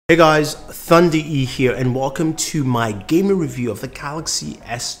Hey guys, Thunder E here and welcome to my gaming review of the Galaxy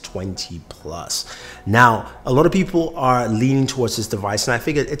S20 Plus. Now, a lot of people are leaning towards this device and I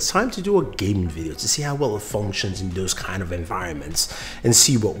figured it's time to do a gaming video to see how well it functions in those kind of environments and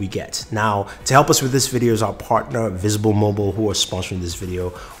see what we get. Now, to help us with this video is our partner Visible Mobile, who are sponsoring this video,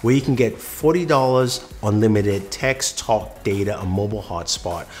 where you can get $40 unlimited text, talk, data, and mobile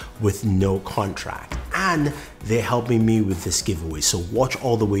hotspot with no contract. And they're helping me with this giveaway, so watch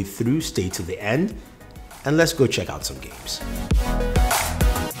all the way through, stay to the end, and let's go check out some games.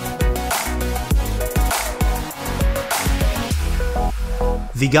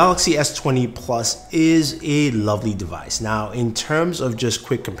 The Galaxy S20 Plus is a lovely device. Now, in terms of just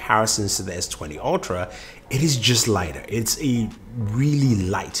quick comparisons to the S20 Ultra, it is just lighter. It's a really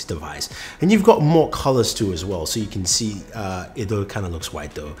light device, and you've got more colors too as well, so you can see it kind of looks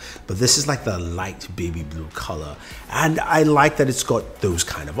white though, but this is like the light baby blue color, and I like that it's got those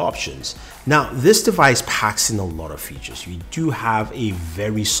kind of options. Now, this device packs in a lot of features. You do have a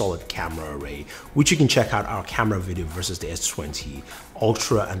very solid camera array, which you can check out our camera video versus the S20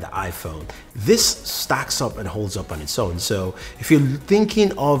 Ultra and the iPhone. This stacks up and holds up on its own. So if you're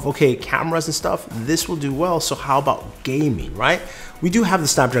thinking of, okay, cameras and stuff, this will do well. So how about gaming, right? We do have the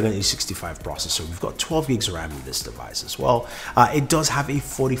Snapdragon 865 processor. We've got 12 gigs of RAM in this device as well. It does have a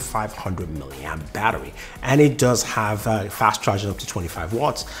 4500 milliamp battery, and it does have fast charging up to 25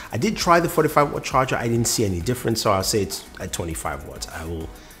 watts. I did try the 45 watt charger. I didn't see any difference, so I'll say it's at 25 watts. I will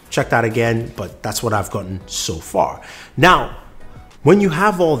check that again, but that's what I've gotten so far. Now, when you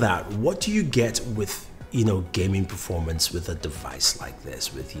have all that, what do you get with gaming performance with a device like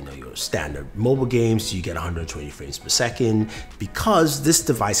this? With your standard mobile games, you get 120 frames per second because this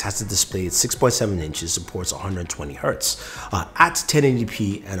device has a display at 6.7 inches, supports 120 hertz at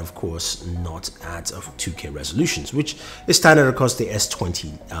 1080p, and of course not at 2K resolutions, which is standard across the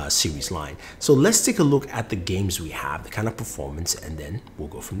S20 series line. So let's take a look at the games we have, the kind of performance, and then we'll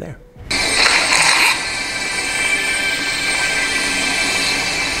go from there.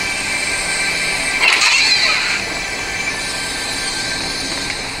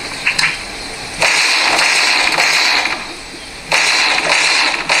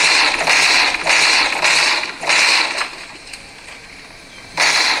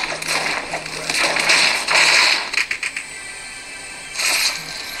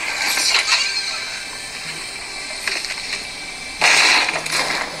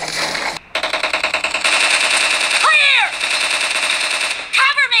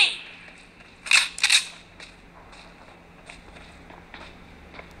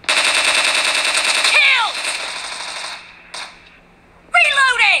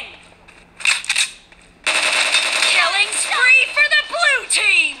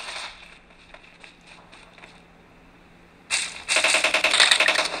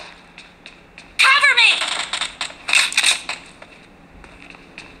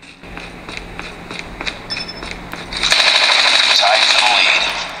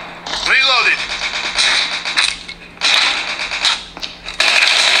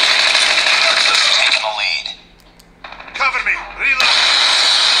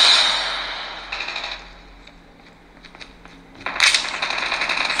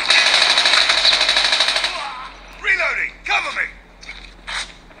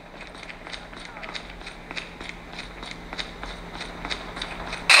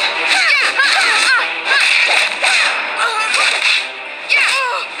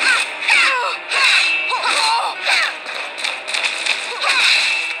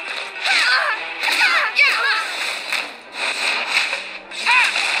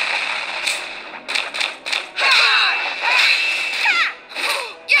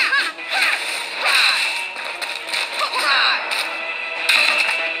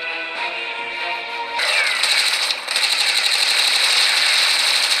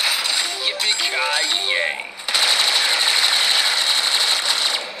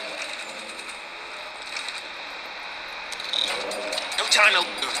 Time to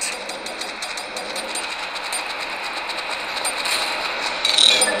lose.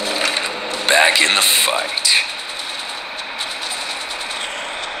 Back in the fight.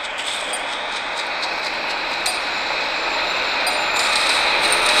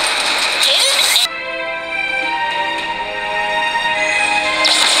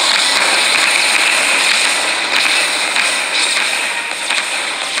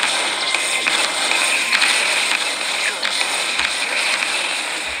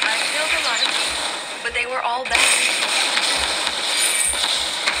 They were all bad.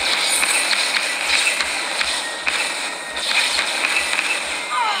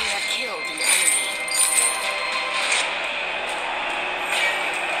 You have killed an enemy.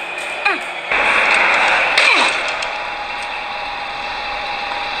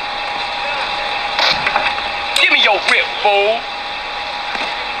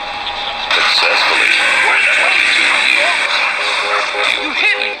 You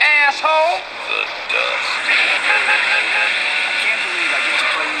hit me, asshole! The dust. I can't believe I get to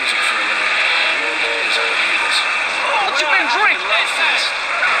play music for a living. It really is other people's. What you been drinking?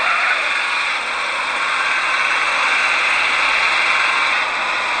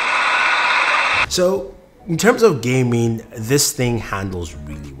 So in terms of gaming, this thing handles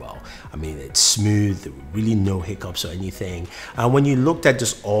really well. I mean, it's smooth, there were really no hiccups or anything. And when you looked at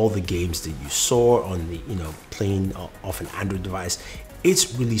just all the games that you saw on the, playing off an Android device,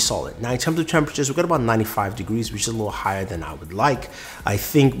 it's really solid. Now, in terms of temperatures, we've got about 95 degrees, which is a little higher than I would like. I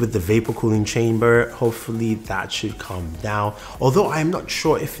think with the vapor cooling chamber, hopefully that should calm down. Although I'm not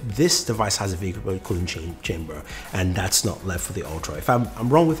sure if this device has a vapor cooling chamber and that's not left for the Ultra. If I'm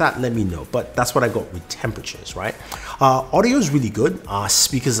wrong with that, let me know. But that's what I got with temperatures, right? Audio is really good.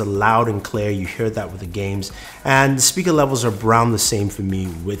 Speakers are loud and clear. You hear that with the games. And the speaker levels are around the same for me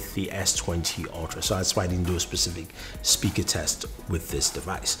with the S20 Ultra. So that's why I didn't do a specific speaker test with this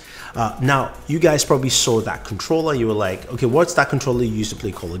device. Now, you guys probably saw that controller. You were like, okay, what's that controller you use to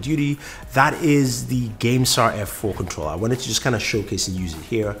play Call of Duty? That is the GameStar F4 controller. I wanted to just kind of showcase and use it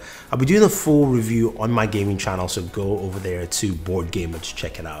here. I'll be doing a full review on my gaming channel, so go over there to Bored Gamer to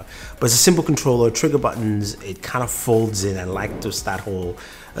check it out. But it's a simple controller, trigger buttons, it kind of folds in. I like just that whole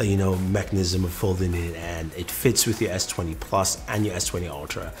mechanism of folding it, and it fits with your S20 Plus and your S20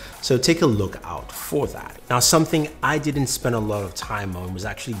 Ultra. So take a look out for that. Now, something I didn't spend a lot of time on was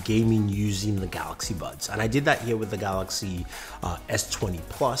actually gaming using the Galaxy Buds. And I did that here with the Galaxy S20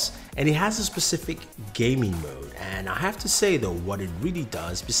 Plus, and it has a specific gaming mode. And I have to say though, what it really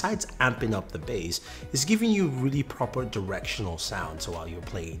does, besides amping up the bass, is giving you really proper directional sound. So while you're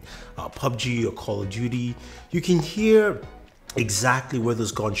playing PUBG or Call of Duty, you can hear exactly where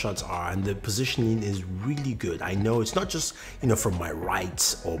those gunshots are, and the positioning is really good. I know it's not just from my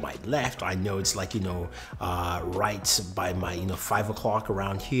right or my left. I know it's like right by my 5 o'clock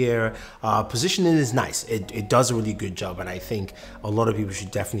around here. Positioning is nice. It does a really good job, and I think a lot of people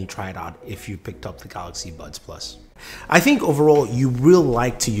should definitely try it out if you picked up the Galaxy Buds Plus. I think overall you will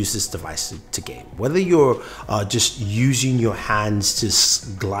like to use this device to game. Whether you're just using your hands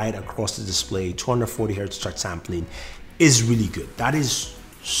to glide across the display, 240 Hz touch sampling is really good. That is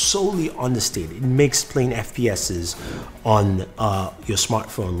solely understated. It makes playing FPSs on your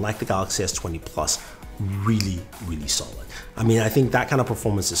smartphone like the Galaxy S20 Plus really, really solid. I mean, I think that kind of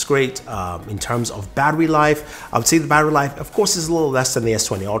performance is great. In terms of battery life, I would say the battery life, of course, is a little less than the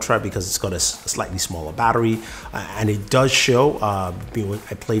S20 Ultra because it's got a slightly smaller battery, and it does show. I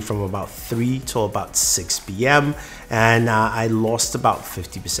played from about 3 till about 6 p.m. and I lost about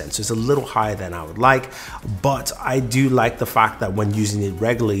 50%. So it's a little higher than I would like, but I do like the fact that when using it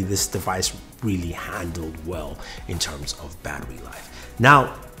regularly, this device really handled well in terms of battery life.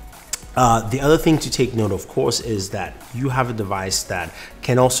 Now, the other thing to take note, of course, is that you have a device that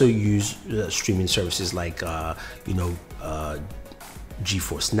can also use streaming services like,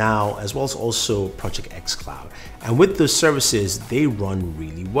 GeForce Now, as well as also Project X Cloud. And with those services, they run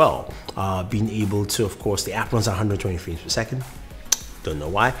really well. Being able to, of course, the app runs at 120 frames per second. Don't know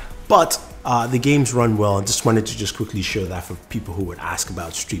why, but the games run well. I just wanted to quickly show that for people who would ask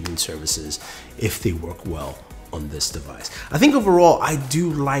about streaming services if they work well on this device. I think overall, I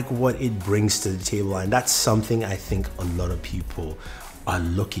do like what it brings to the table, and that's something I think a lot of people are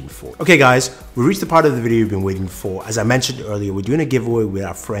looking for. Okay guys, we reached the part of the video you've been waiting for. As I mentioned earlier, we're doing a giveaway with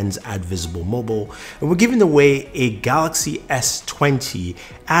our friends at Visible Mobile, and we're giving away a Galaxy S20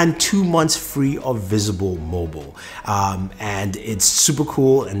 and 2 months free of Visible Mobile. And it's super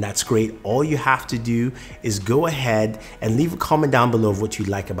cool, and that's great. All you have to do is go ahead and leave a comment down below of what you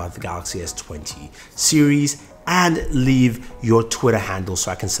like about the Galaxy S20 series, and leave your Twitter handle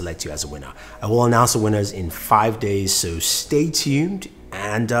so I can select you as a winner. I will announce the winners in 5 days, so stay tuned.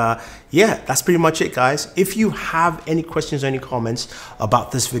 And yeah, that's pretty much it, guys. If you have any questions or any comments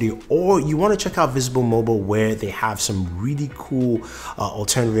about this video, or you want to check out Visible Mobile, where they have some really cool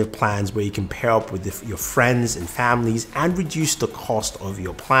alternative plans where you can pair up with your friends and families and reduce the cost of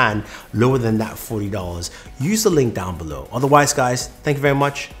your plan lower than that $40, use the link down below. Otherwise, guys, thank you very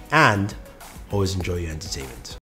much, and always enjoy your entertainment.